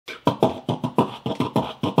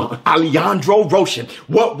Alejandro Rochin,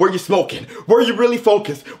 what were you smoking? Were you really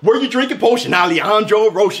focused? Were you drinking potion? Alejandro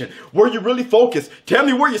Rochin, were you really focused? Tell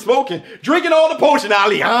me, were you smoking? Drinking all the potion?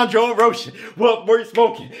 Alejandro Rochin, what were you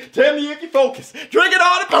smoking? Tell me if you focused. Drinking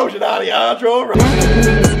all the potion? Alejandro Rochin.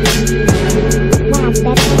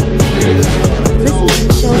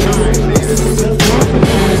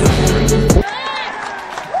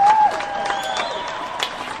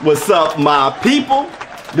 What's up, my people?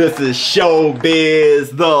 This is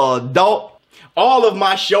ShowBizz the Adult. All of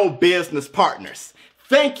my show business partners,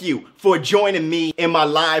 thank you for joining me in my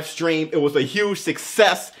live stream. It was a huge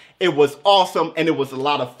success. It was awesome and it was a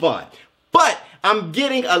lot of fun. But I'm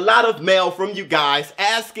getting a lot of mail from you guys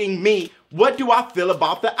asking me, what do I feel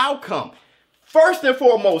about the outcome? First and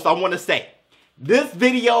foremost, I want to say, this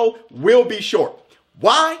video will be short.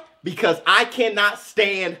 Why? Because I cannot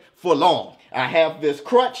stand for long. I have this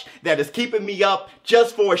crutch that is keeping me up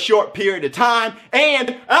just for a short period of time,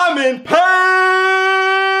 and I'm in pain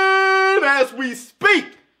as we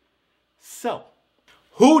speak. So,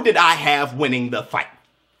 who did I have winning the fight?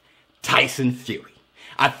 Tyson Fury.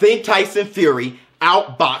 I think Tyson Fury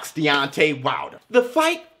outboxed Deontay Wilder. The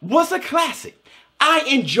fight was a classic. I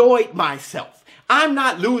enjoyed myself. I'm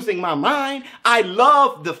not losing my mind. I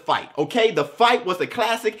love the fight, okay? The fight was a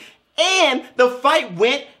classic. And the fight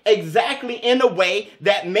went exactly in a way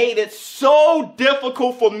that made it so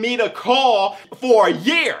difficult for me to call for a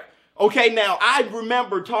year. Okay, now I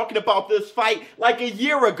remember talking about this fight like a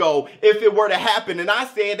year ago if it were to happen. And I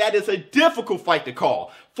said that is a difficult fight to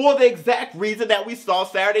call for the exact reason that we saw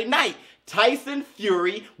Saturday night. Tyson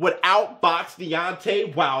Fury would outbox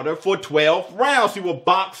Deontay Wilder for 12 rounds. He would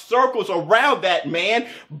box circles around that man,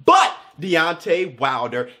 but Deontay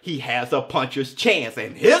Wilder, he has a puncher's chance,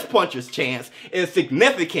 and his puncher's chance is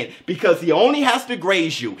significant because he only has to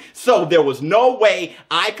graze you. So there was no way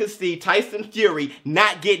I could see Tyson Fury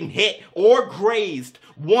not getting hit or grazed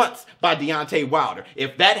once by Deontay Wilder.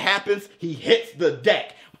 If that happens, he hits the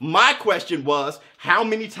deck. My question was, how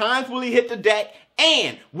many times will he hit the deck?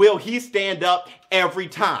 And will he stand up every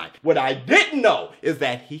time? What I didn't know is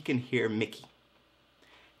that he can hear Mickey.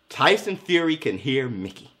 Tyson Fury can hear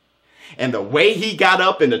Mickey. And the way he got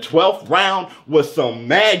up in the 12th round was some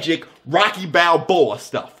magic Rocky Balboa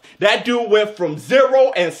stuff. That dude went from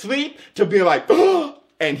zero and sleep to being like, ugh,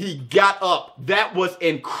 and he got up. That was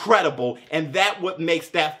incredible. And that's what makes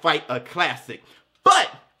that fight a classic.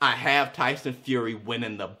 But I have Tyson Fury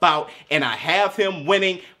winning the bout, and I have him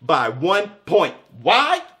winning by 1 point.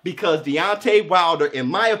 Why? Because Deontay Wilder, in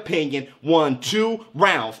my opinion, won 2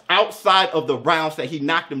 rounds outside of the rounds that he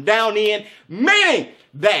knocked him down in, meaning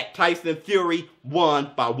that Tyson Fury won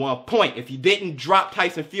by 1 point. If he didn't drop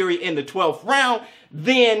Tyson Fury in the 12th round,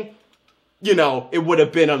 then, you know, it would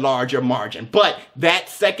have been a larger margin. But that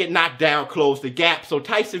second knockdown closed the gap. So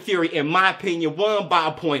Tyson Fury, in my opinion, won by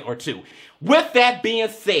a point or 2. With that being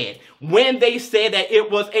said, when they said that it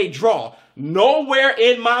was a draw, nowhere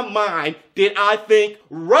in my mind did I think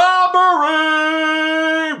robbery.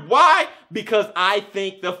 Why? Because I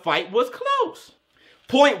think the fight was close.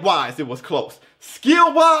 Point-wise, it was close.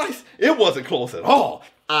 Skill-wise, it wasn't close at all.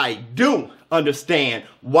 I do understand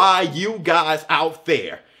why you guys out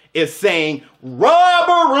there is saying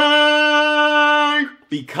robbery,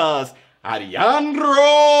 because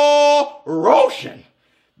Alejandro Rochin,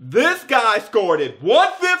 this guy scored it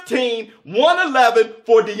 115, 111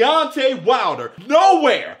 for Deontay Wilder.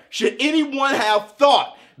 Nowhere should anyone have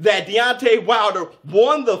thought that Deontay Wilder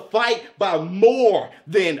won the fight by more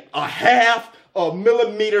than a half a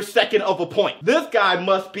millimeter second of a point. This guy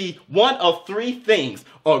must be one of 3 things: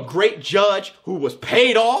 a great judge who was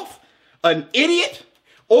paid off, an idiot,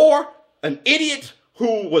 or an idiot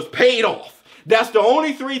who was paid off. That's the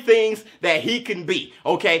only 3 things that he can be,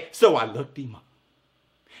 okay? So I looked him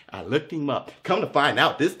up. Come to find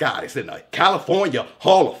out, this guy is in the California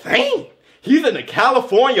Hall of Fame. He's in the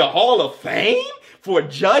California Hall of Fame for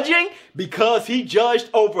judging because he judged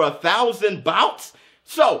over 1,000 bouts.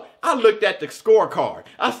 So I looked at the scorecard.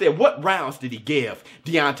 I said, what rounds did he give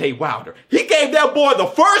Deontay Wilder? He gave that boy the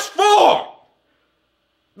first 4.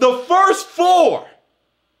 The first 4.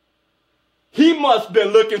 He must have been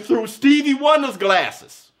looking through Stevie Wonder's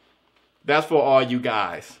glasses. That's for all you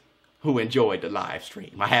guys who enjoyed the live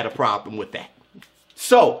stream. I had a problem with that.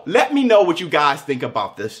 So let me know what you guys think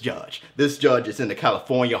about this judge. This judge is in the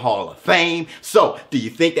California Hall of Fame. So do you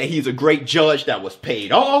think that he's a great judge that was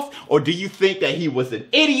paid off? Or do you think that he was an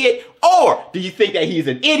idiot? Or do you think that he's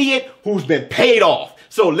an idiot who's been paid off?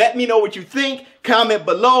 So let me know what you think. Comment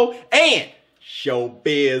below. And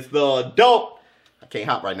ShowBizz the Adult. I can't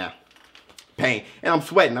hop right now. pain. And I'm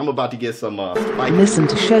sweating. I'm about to get some spikes. Listen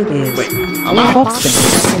to ShowBizz. Wait, I'm out.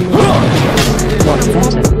 Boxing.